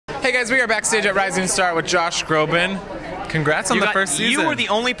Hey guys, we are backstage at Rising Star with Josh Groban. Congrats on the first season. You were the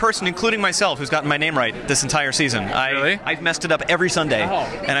only person, including myself, who's gotten my name right this entire season. Really? I've messed it up every Sunday,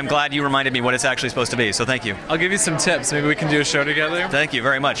 and I'm glad you reminded me what it's actually supposed to be, so thank you. I'll give you some tips. Maybe we can do a show together? Thank you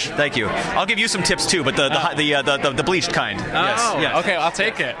very much. Thank you. I'll give you some tips too, but the bleached kind. Oh, yes. Okay, I'll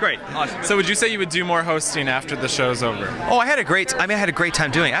take it. Great. Awesome. So would you say you would do more hosting after the show's over? Oh, I had a great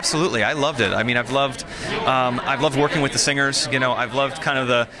time doing it. Absolutely. I loved it. I mean, I've loved working with the singers. You know, I've loved kind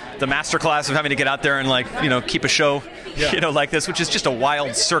of the master class of having to get out there and, like, you know, keep a show, like this, which is just a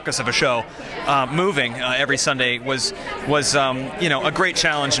wild circus of a show, moving every Sunday was a great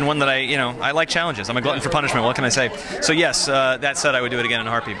challenge, and one that I like challenges. I'm a glutton for punishment. What can I say? So yes, that said, I would do it again in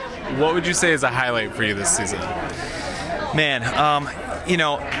a heartbeat. What would you say is a highlight for you this season? Man,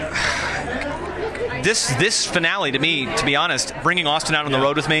 this finale, to me, to be honest, bringing Austin out on the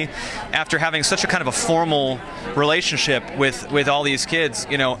road with me, after having such a kind of a formal relationship with all these kids,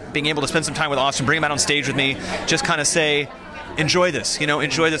 being able to spend some time with Austin, bring him out on stage with me, just kind of say, enjoy this,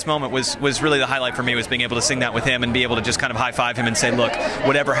 enjoy this moment was really the highlight for me, was being able to sing that with him and be able to just kind of high-five him and say, look,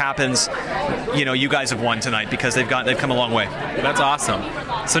 whatever happens, you guys have won tonight, because they've come a long way. That's awesome.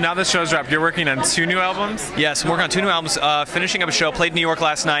 So now this show's wrapped. You're working on 2 new albums? Yes, I'm working on 2 new albums, finishing up a show, played New York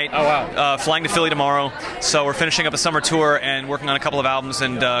last night. Oh, wow. Flying to Philly tomorrow, so we're finishing up a summer tour and working on a couple of albums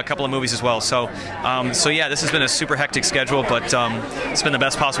and a couple of movies as well. So yeah, this has been a super hectic schedule, but it's been the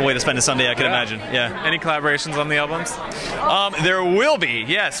best possible way to spend a Sunday I can imagine. Yeah. Any collaborations on the albums? There will be,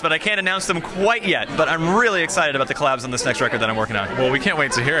 yes, but I can't announce them quite yet. But I'm really excited about the collabs on this next record that I'm working on. Well, we can't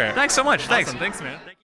wait to hear it. Thanks so much. Awesome. Thanks, man.